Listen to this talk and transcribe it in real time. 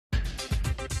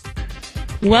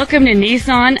Welcome to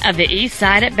Nissan of the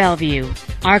Eastside at Bellevue.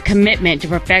 Our commitment to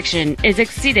perfection is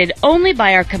exceeded only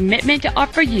by our commitment to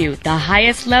offer you the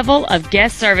highest level of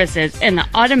guest services in the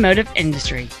automotive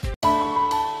industry.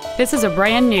 This is a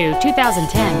brand new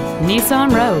 2010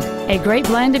 Nissan Rogue, a great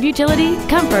blend of utility,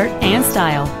 comfort, and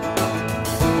style.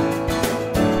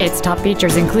 Its top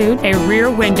features include a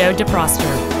rear window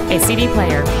defroster, a CD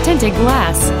player, tinted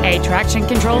glass, a traction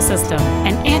control system,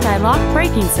 an anti-lock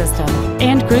braking system,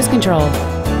 and cruise control.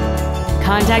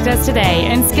 Contact us today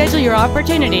and schedule your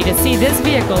opportunity to see this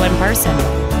vehicle in person.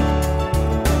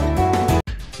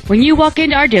 When you walk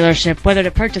into our dealership, whether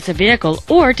to purchase a vehicle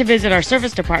or to visit our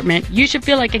service department, you should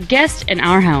feel like a guest in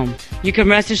our home. You can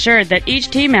rest assured that each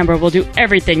team member will do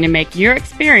everything to make your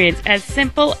experience as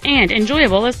simple and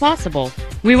enjoyable as possible.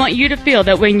 We want you to feel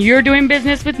that when you're doing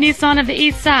business with Nissan of the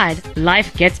East Side,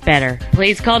 life gets better.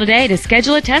 Please call today to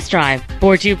schedule a test drive.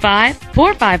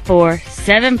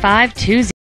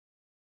 425-454-7520.